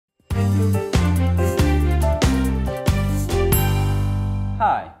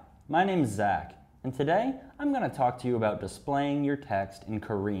my name's Zach, and today I'm going to talk to you about displaying your text in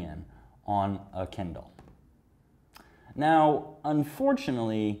Korean on a Kindle. Now,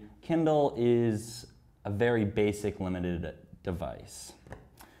 unfortunately, Kindle is a very basic limited device.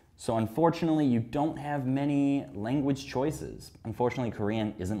 So unfortunately, you don't have many language choices. Unfortunately,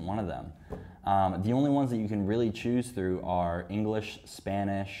 Korean isn't one of them. The only ones that you can really choose through are English,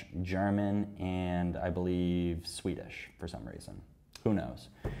 Spanish, German, and I believe Swedish for some reason. Who knows?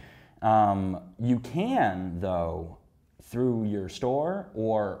 You can, though, through your store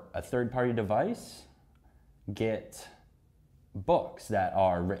or a third-party device, get books that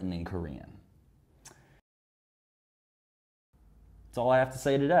are written in Korean. That's all I have to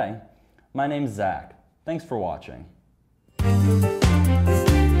say today. My name's Zach. Thanks for watching.